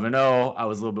being 11-0, I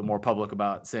was a little bit more public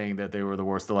about saying that they were the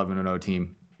worst 11-0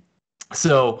 team.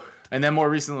 So, and then more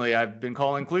recently, I've been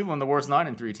calling Cleveland the worst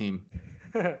 9-3 team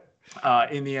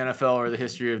in the NFL or the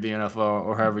history of the NFL,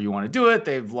 or however you want to do it.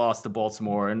 They've lost to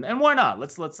Baltimore, and why not?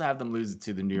 Let's have them lose it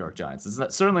to the New York Giants.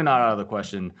 It's certainly not out of the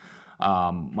question.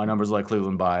 My numbers like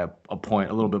Cleveland by a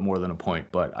point, a little bit more than a point,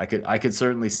 but I could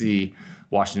certainly see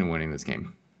Washington winning this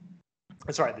game.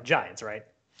 Sorry, the Giants, right?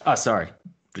 Sorry,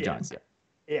 the Giants.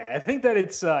 Yeah, I think that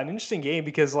it's an interesting game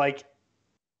because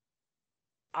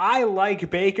I like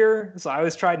Baker, so I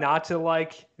always try not to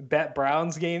bet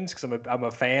Browns games because I'm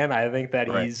a fan. I think that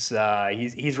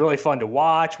he's really fun to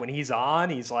watch. When he's on,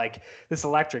 he's like this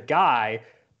electric guy.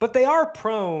 But they are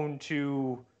prone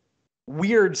to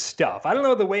weird stuff. I don't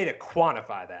know the way to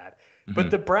quantify that.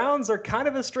 But the Browns are kind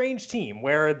of a strange team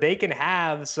where they can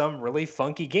have some really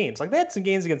funky games. Like they had some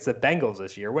games against the Bengals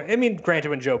this year. I mean, granted,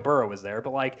 when Joe Burrow was there,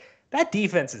 but that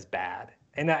defense is bad.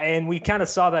 And we kind of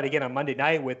saw that again on Monday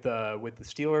night with the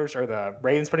Steelers or the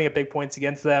Ravens putting up big points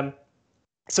against them.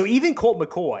 So even Colt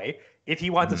McCoy, if he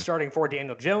wants a starting for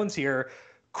Daniel Jones here,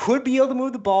 could be able to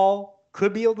move the ball,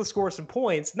 could be able to score some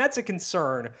points. And that's a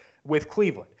concern with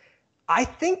Cleveland. I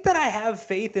think that I have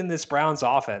faith in this Browns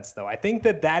offense, though. I think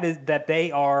that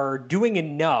they are doing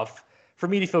enough for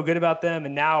me to feel good about them.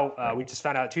 And now we just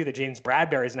found out, too, that James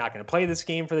Bradberry is not going to play this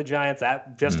game for the Giants.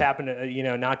 That just happened,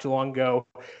 not too long ago.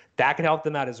 That could help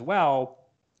them out as well.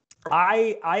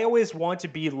 I always want to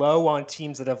be low on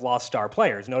teams that have lost star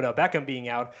players. No doubt Beckham being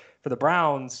out for the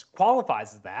Browns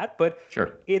qualifies as that, but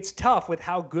It's tough with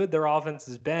how good their offense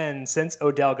has been since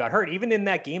Odell got hurt. Even in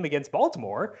that game against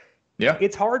Baltimore,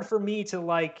 it's hard for me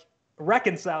to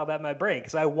reconcile that in my brain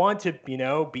because I want to,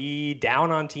 be down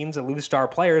on teams that lose star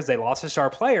players. They lost a star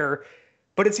player,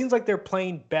 but it seems like they're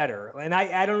playing better. And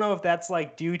I don't know if that's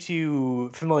due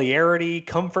to familiarity,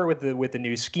 comfort with the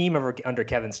new scheme under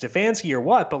Kevin Stefanski or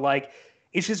what, but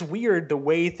it's just weird the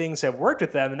way things have worked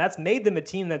with them. And that's made them a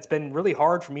team that's been really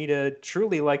hard for me to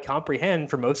truly comprehend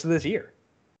for most of this year.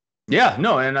 Yeah,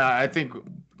 no. And I think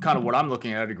kind of what I'm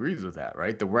looking at agrees with that,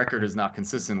 right? The record is not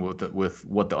consistent with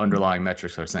what the underlying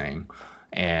metrics are saying.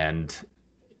 And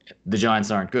the Giants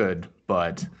aren't good,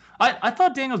 but I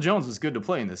thought Daniel Jones was good to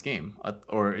play in this game,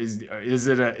 or is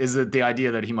it the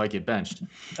idea that he might get benched?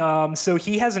 So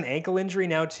he has an ankle injury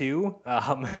now too.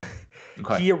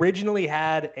 Okay. He originally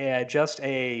had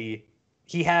the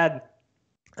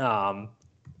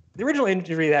original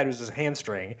injury that was his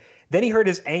hamstring. Then he hurt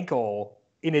his ankle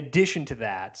in addition to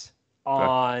that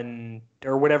on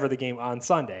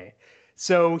Sunday.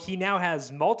 So he now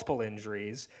has multiple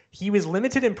injuries. He was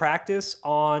limited in practice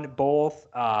on both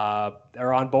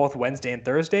Wednesday and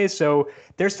Thursday. So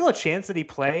there's still a chance that he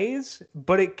plays,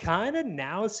 but it kind of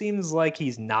now seems like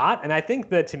he's not. And I think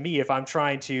that to me, if I'm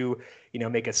trying to,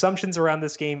 make assumptions around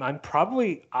this game, I'm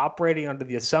probably operating under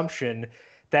the assumption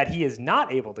that he is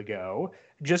not able to go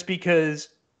just because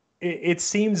it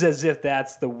seems as if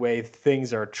that's the way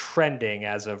things are trending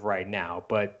as of right now.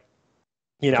 But,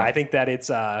 I think that it's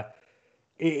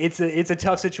a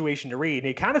tough situation to read.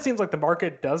 And it kind of seems like the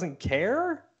market doesn't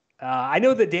care. I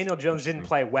know that Daniel Jones didn't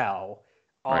play well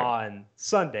on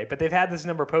Sunday, but they've had this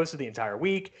number posted the entire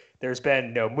week. There's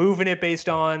been no move in it based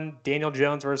on Daniel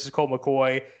Jones versus Colt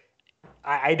McCoy.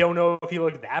 I don't know if he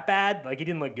looked that bad. He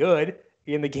didn't look good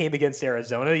in the game against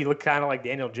Arizona. He looked kind of like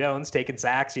Daniel Jones, taking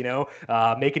sacks,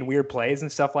 making weird plays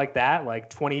and stuff like that,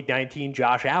 like 2019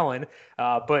 Josh Allen.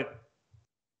 But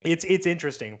it's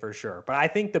interesting for sure. But I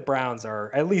think the Browns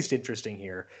are at least interesting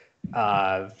here.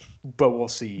 But we'll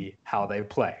see how they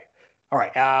play. All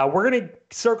right, we're going to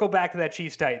circle back to that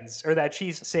Chiefs-Titans or that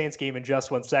Chiefs-Saints game in just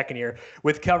 1 second here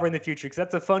with covering the future because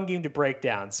that's a fun game to break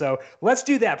down. So let's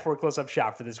do that before we close up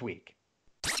shop for this week.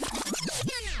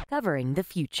 Covering the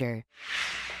future.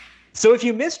 So if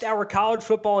you missed our college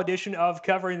football edition of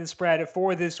Covering the Spread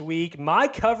for this week, my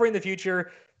Covering the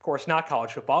Future, of course, not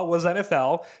college football, was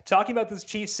NFL, talking about this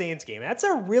Chiefs-Saints game. That's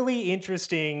a really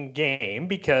interesting game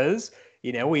because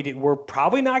we're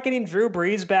probably not getting Drew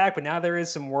Brees back, but now there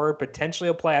is some word potentially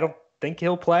he'll play. I don't think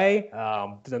he'll play.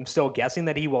 I'm still guessing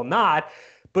that he will not.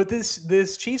 But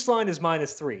this Chiefs line is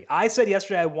 -3. I said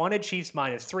yesterday I wanted Chiefs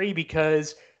 -3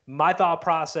 because my thought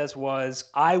process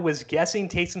was I was guessing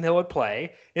Taysom Hill would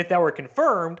play. If that were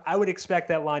confirmed, I would expect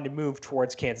that line to move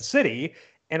towards Kansas City,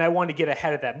 and I wanted to get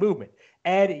ahead of that movement.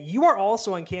 Ed, you are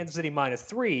also on Kansas City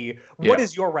 -3. What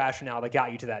is your rationale that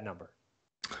got you to that number?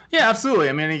 Yeah, absolutely.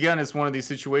 I mean, again, it's one of these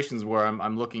situations where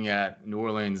I'm looking at New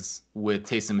Orleans with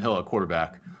Taysom Hill at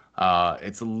quarterback.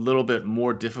 It's a little bit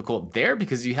more difficult there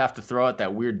because you have to throw out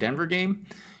that weird Denver game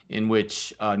in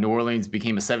which New Orleans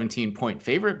became a 17-point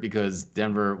favorite because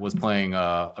Denver was playing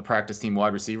a practice team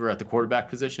wide receiver at the quarterback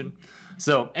position.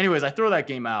 So anyways, I throw that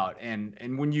game out. And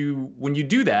when you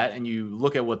do that and you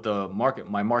look at what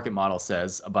my market model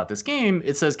says about this game,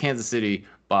 it says Kansas City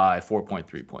by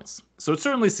 4.3 points. So it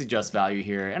certainly suggests value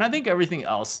here. And I think everything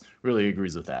else really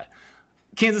agrees with that.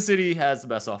 Kansas City has the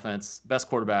best offense, best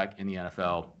quarterback in the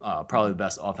NFL, probably the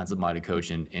best offensive-minded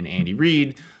coach in Andy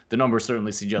Reid. The numbers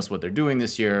certainly suggest what they're doing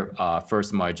this year.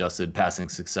 First in my adjusted passing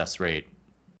success rate.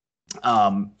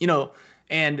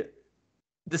 And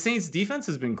the Saints defense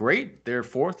has been great. They're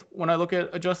fourth when I look at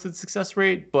adjusted success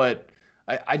rate, but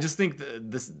I just think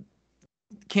this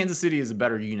Kansas City is a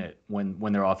better unit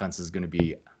when their offense is going to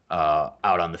be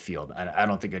out on the field. And I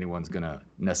don't think anyone's going to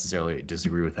necessarily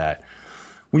disagree with that.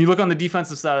 When you look on the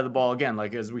defensive side of the ball, again,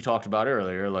 like as we talked about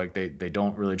earlier, like they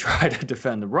don't really try to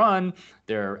defend the run.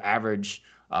 They're average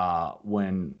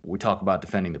when we talk about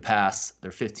defending the pass.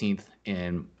 They're 15th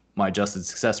in my adjusted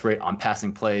success rate on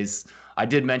passing plays. I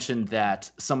did mention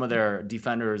that some of their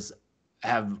defenders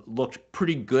have looked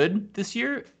pretty good this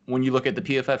year. When you look at the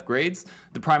PFF grades,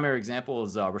 the primary example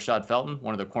is Rashad Felton,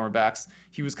 one of their cornerbacks.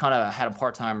 He was kind of had a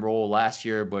part-time role last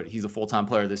year, but he's a full-time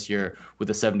player this year with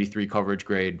a 73 coverage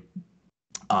grade.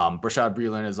 Brashad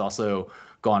Breeland has also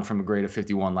gone from a grade of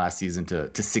 51 last season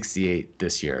to 68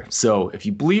 this year. So if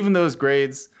you believe in those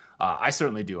grades, I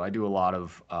certainly do. I do a lot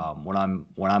of when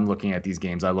I'm looking at these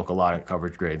games, I look a lot at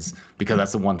coverage grades because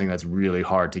that's the one thing that's really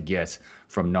hard to get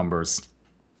from numbers.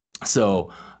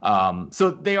 So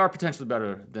they are potentially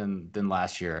better than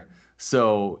last year.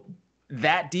 So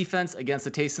that defense against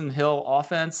the Taysom Hill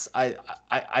offense,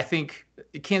 I think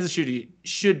Kansas City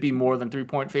should be more than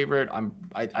 3-point favorite.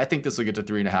 I think this will get to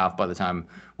 3.5 by the time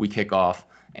we kick off,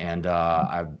 and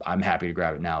I'm happy to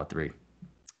grab it now at 3.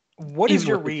 What is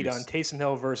your read on Taysom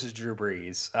Hill versus Drew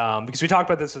Brees? Because we talked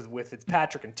about this with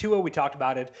Fitzpatrick and Tua. We talked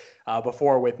about it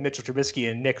before with Mitchell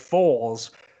Trubisky and Nick Foles.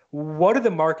 What do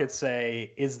the markets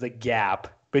say is the gap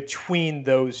between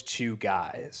those two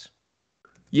guys?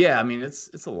 Yeah, I mean,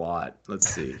 it's a lot. Let's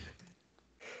see.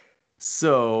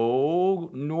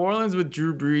 So New Orleans with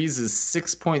Drew Brees is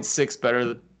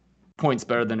 6.6 points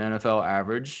better than NFL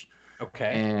average.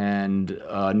 Okay. And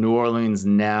New Orleans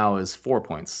now is 4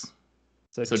 points.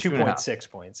 So 2.6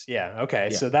 points. Yeah. Okay.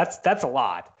 Yeah. So that's a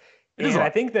lot. And I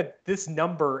think that this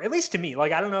number, at least to me,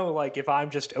 like I don't know, like if I'm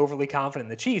just overly confident in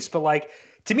the Chiefs, but like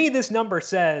to me, this number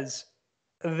says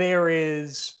there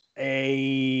is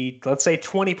a, let's say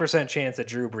 20% chance that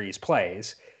Drew Brees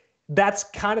plays. That's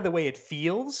kind of the way it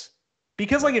feels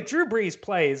because like if Drew Brees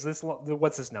plays this,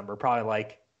 what's this number? Probably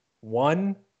like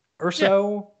 1 or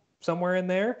so, somewhere in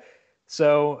there.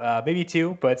 So maybe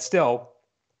 2, but still,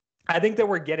 I think that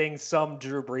we're getting some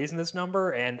Drew Brees in this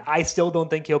number, and I still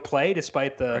don't think he'll play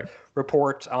despite the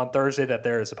report on Thursday that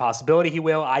there is a possibility he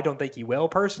will. I don't think he will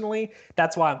personally.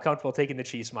 That's why I'm comfortable taking the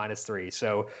Chiefs -3.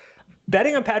 So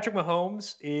betting on Patrick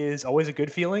Mahomes is always a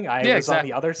good feeling. I was on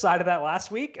the other side of that last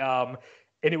week, and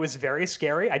it was very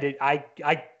scary.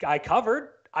 I covered.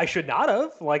 I should not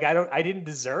have. Like I didn't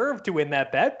deserve to win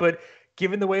that bet, but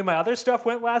given the way my other stuff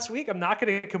went last week, I'm not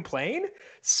going to complain.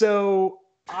 So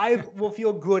I will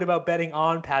feel good about betting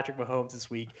on Patrick Mahomes this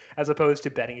week as opposed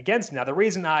to betting against him. Now, the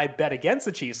reason I bet against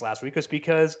the Chiefs last week was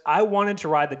because I wanted to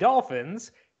ride the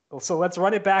Dolphins. So let's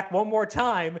run it back one more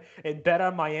time and bet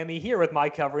on Miami here with my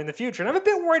cover in the future. And I'm a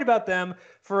bit worried about them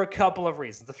for a couple of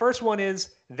reasons. The first one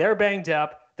is they're banged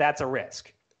up. That's a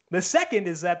risk. The second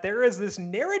is that there is this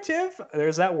narrative,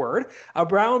 there's that word,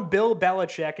 around Bill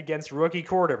Belichick against rookie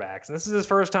quarterbacks. And this is his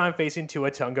first time facing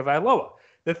Tua Tagovailoa.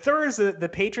 The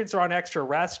Patriots are on extra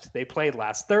rest. They played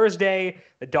last Thursday.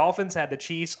 The Dolphins had the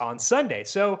Chiefs on Sunday.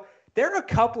 So there are a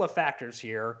couple of factors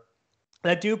here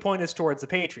that do point us towards the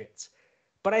Patriots.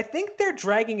 But I think they're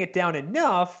dragging it down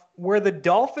enough where the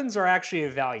Dolphins are actually a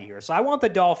value here. So I want the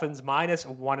Dolphins minus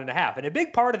 1.5. And a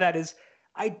big part of that is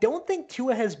I don't think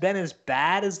Tua has been as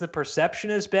bad as the perception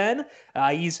has been.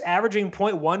 He's averaging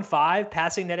 0.15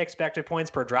 passing net expected points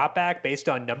per dropback based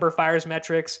on numberFire's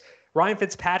metrics. Ryan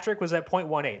Fitzpatrick was at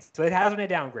 0.18. So it has been a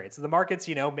downgrade. So the markets,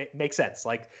 make sense.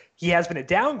 Like he has been a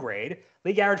downgrade.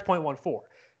 League average 0.14.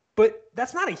 But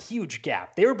that's not a huge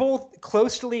gap. They were both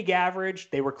close to league average.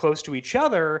 They were close to each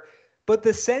other. But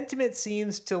the sentiment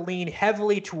seems to lean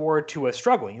heavily toward Tua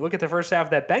struggling. You look at the first half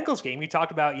of that Bengals game, you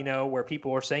talked about, where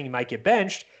people were saying he might get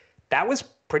benched. That was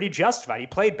pretty justified. He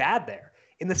played bad there.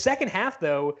 In the second half,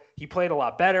 though, he played a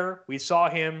lot better. We saw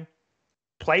him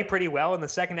play pretty well in the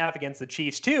second half against the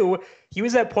Chiefs, too. He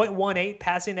was at 0.18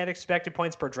 passing net expected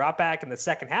points per dropback in the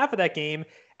second half of that game.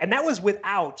 And that was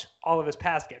without all of his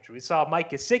pass catchers. We saw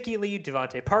Mike Gesicki leave,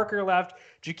 Devontae Parker left,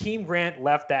 Jakeem Grant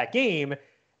left that game.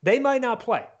 They might not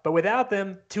play, but without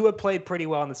them, Tua played pretty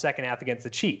well in the second half against the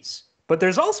Chiefs. But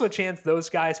there's also a chance those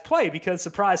guys play because,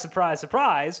 surprise, surprise,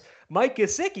 surprise, Mike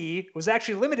Gesicki was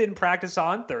actually limited in practice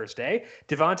on Thursday.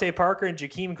 Devontae Parker and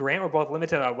Jakeem Grant were both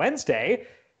limited on Wednesday.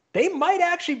 They might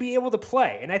actually be able to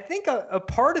play. And I think a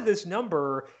part of this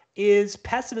number is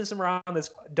pessimism around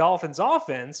this Dolphins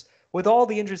offense with all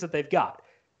the injuries that they've got.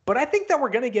 But I think that we're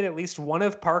going to get at least one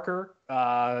of Parker,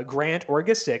 Grant, or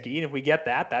Gesicki. And if we get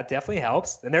that definitely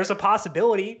helps. And there's a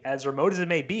possibility, as remote as it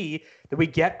may be, that we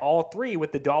get all three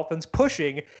with the Dolphins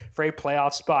pushing for a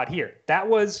playoff spot here.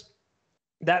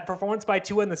 That performance by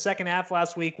Tua in the second half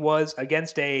last week was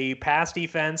against a pass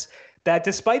defense that,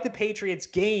 despite the Patriots'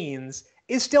 gains,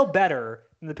 is still better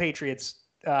than the Patriots'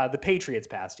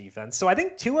 pass defense. So I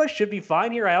think Tua should be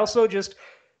fine here. I also just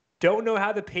don't know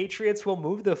how the Patriots will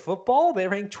move the football. They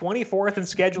rank 24th in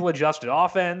schedule adjusted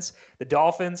offense. The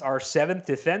Dolphins are 7th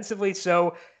defensively.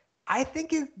 So I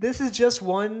think this is just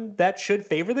one that should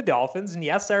favor the Dolphins. And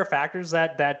yes, there are factors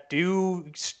that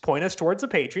do point us towards the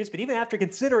Patriots. But even after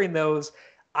considering those,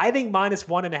 I think minus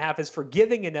 1.5 is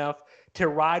forgiving enough to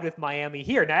ride with Miami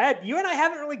here. Now, Ed, you and I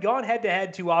haven't really gone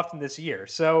head-to-head too often this year,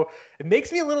 so it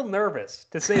makes me a little nervous,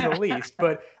 to say the least.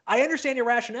 But I understand your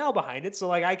rationale behind it,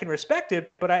 so I can respect it.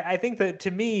 But I think that,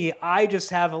 to me, I just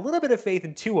have a little bit of faith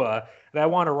in Tua, and I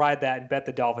want to ride that and bet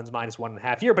the Dolphins minus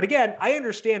 1.5 here. But again, I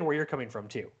understand where you're coming from,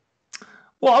 too.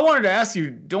 Well, I wanted to ask you,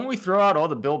 don't we throw out all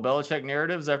the Bill Belichick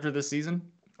narratives after this season?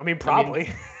 I mean, probably.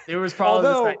 There was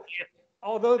probably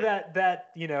although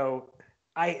that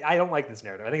I don't like this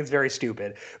narrative. I think it's very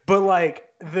stupid.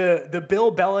 But the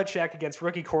Bill Belichick against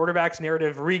rookie quarterbacks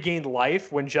narrative regained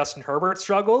life when Justin Herbert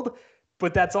struggled.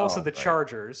 But that's also the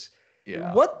Chargers.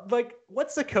 Yeah.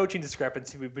 What's the coaching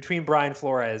discrepancy between Brian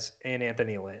Flores and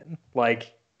Anthony Lynn?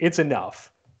 It's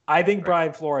enough. I think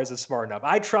Brian Flores is smart enough.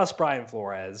 I trust Brian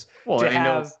Flores to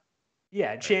have.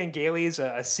 Yeah, Chan Gailey's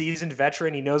a seasoned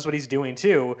veteran. He knows what he's doing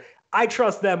too. I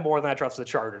trust them more than I trust the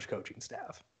Chargers coaching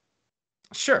staff.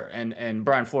 Sure, and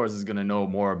Brian Flores is going to know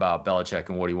more about Belichick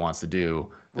and what he wants to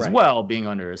do as well, being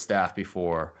under his staff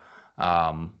before.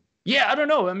 Yeah, I don't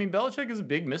know. I mean, Belichick is a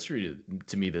big mystery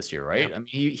to me this year, right? Yeah. I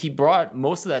mean, he brought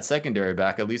most of that secondary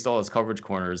back, at least all his coverage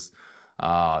corners.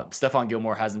 Stephon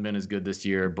Gilmore hasn't been as good this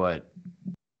year, but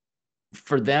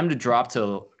for them to drop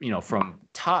to, from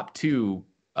top 2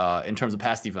 in terms of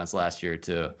pass defense last year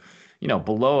to,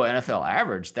 below NFL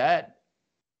average, that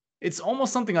it's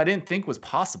almost something I didn't think was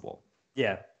possible.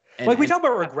 Yeah. We talk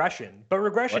about regression, but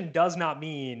regression does not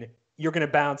mean you're going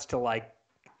to bounce to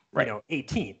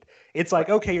 18th. It's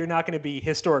okay, you're not going to be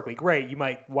historically great. You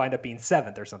might wind up being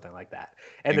 7th or something like that.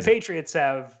 And the Patriots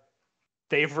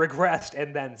they've regressed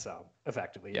and then some,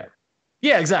 effectively. Yeah.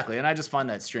 Yeah, exactly. And I just find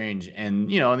that strange.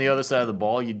 And, on the other side of the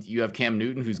ball, you have Cam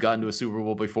Newton, who's gotten to a Super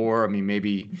Bowl before. I mean,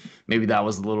 maybe that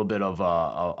was a little bit of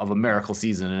a miracle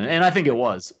season. And I think it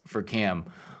was for Cam.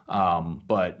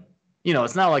 But,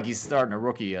 it's not like he's starting a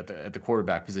rookie at the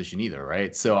quarterback position either,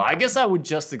 right? So I guess I would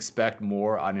just expect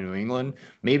more out of New England.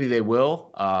 Maybe they will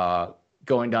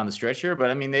going down the stretch here. But,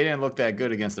 I mean, they didn't look that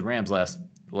good against the Rams last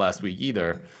week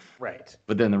either. Right.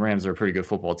 But then the Rams are a pretty good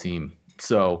football team.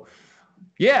 So,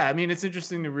 yeah, I mean, it's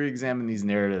interesting to re-examine these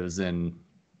narratives, and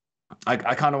I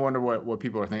kind of wonder what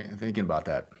people are thinking about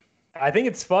that. I think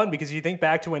it's fun because you think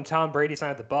back to when Tom Brady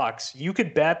signed the Bucks, you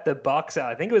could bet the Bucks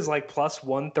out. I think it was like plus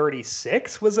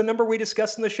 136 was the number we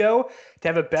discussed in the show to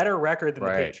have a better record than the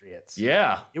Patriots.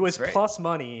 Yeah. It was plus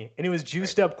money and it was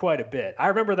juiced up quite a bit. I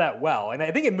remember that well. And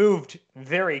I think it moved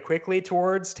very quickly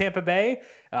towards Tampa Bay.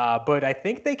 But I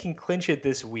think they can clinch it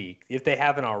this week if they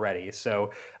haven't already.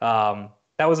 So,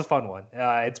 that was a fun one.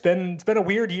 It's been a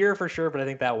weird year for sure, but I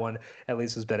think that one at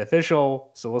least was beneficial.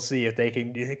 So we'll see if they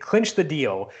can clinch the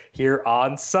deal here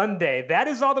on Sunday. That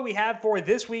is all that we have for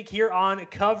this week here on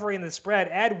Covering the Spread.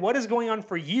 Ed, what is going on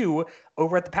for you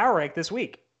over at the Power Rank this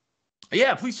week?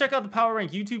 Yeah, please check out the Power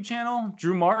Rank YouTube channel.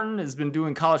 Drew Martin has been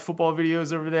doing college football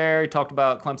videos over there. He talked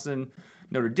about Clemson,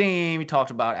 Notre Dame. He talked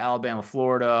about Alabama,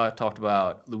 Florida. Talked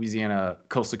about Louisiana,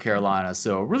 Coastal Carolina.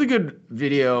 So really good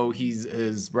video.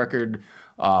 His record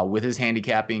with his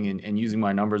handicapping and using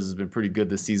my numbers has been pretty good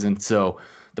this season. So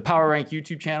the Power Rank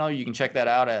YouTube channel, you can check that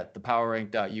out at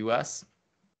thepowerrank.us.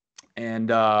 And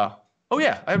I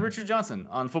had Richard Johnson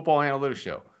on Football Analytics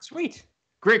Show. Sweet.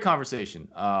 Great conversation.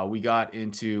 We got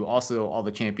into also all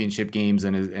the championship games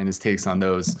and his takes on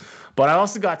those. But I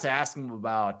also got to ask him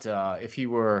about if he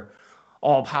were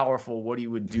all powerful, what he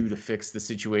would do to fix the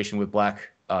situation with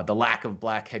the lack of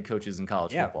black head coaches in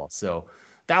college football. So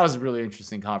that was a really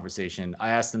interesting conversation.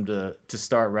 I asked him to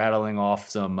start rattling off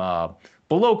some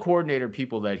below coordinator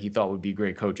people that he thought would be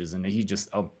great coaches, and he just,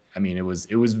 it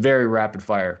was very rapid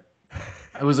fire.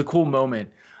 It was a cool moment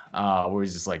where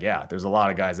he's just like, yeah, there's a lot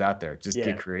of guys out there. Just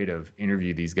get creative,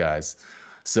 interview these guys.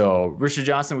 So Richard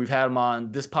Johnson, we've had him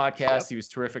on this podcast. Yep. He was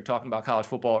terrific talking about college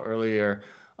football earlier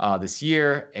this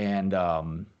year, and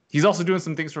he's also doing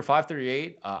some things for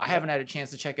 538. I haven't had a chance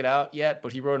to check it out yet,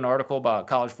 but he wrote an article about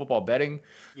college football betting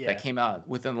that came out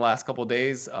within the last couple of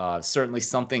days. Certainly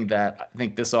something that I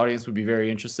think this audience would be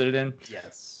very interested in.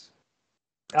 Yes.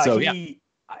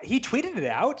 He tweeted it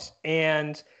out,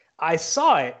 and I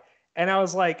saw it, and I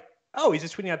was like, oh, he's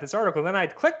just tweeting out this article. And then I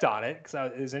clicked on it because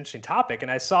it was an interesting topic,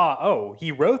 and I saw, oh,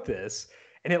 he wrote this,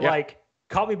 and it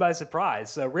caught me by surprise.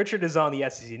 So Richard is on the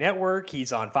SEC Network.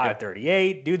 He's on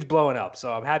 538. Yep. Dude's blowing up.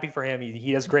 So I'm happy for him.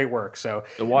 He does great work. So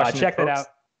check that out.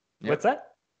 Yep. What's that?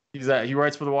 He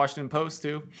writes for the Washington Post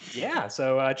too. Yeah.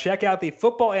 So check out the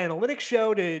Football Analytics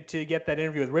Show to get that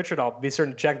interview with Richard. I'll be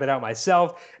certain to check that out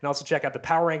myself, and also check out the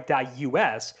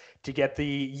powerrank.us to get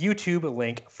the YouTube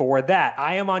link for that.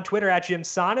 I am on Twitter at Jim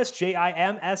Sonnes,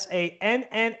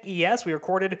 JimSannes. We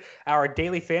recorded our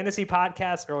daily fantasy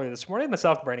podcast earlier this morning.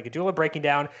 Myself and Brandon Gadula breaking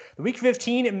down the Week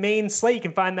 15 main slate. You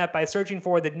can find that by searching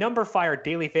for the numberFire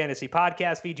Daily Fantasy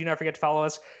Podcast feed. Do not forget to follow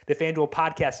us, the FanDuel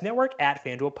Podcast Network, at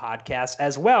FanDuel Podcast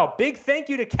as well. Big thank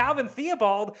you to Calvin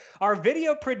Theobald, our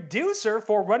video producer,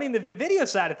 for running the video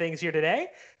side of things here today.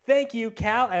 Thank you,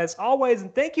 Cal, as always.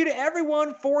 And thank you to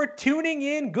everyone for tuning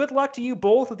in. Good luck to you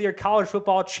both with your college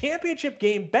football championship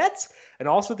game bets and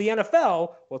also the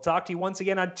NFL. We'll talk to you once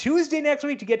again on Tuesday next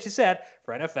week to get you set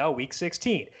for NFL Week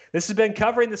 16. This has been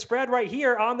Covering the Spread right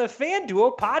here on the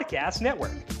FanDuel Podcast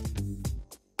Network.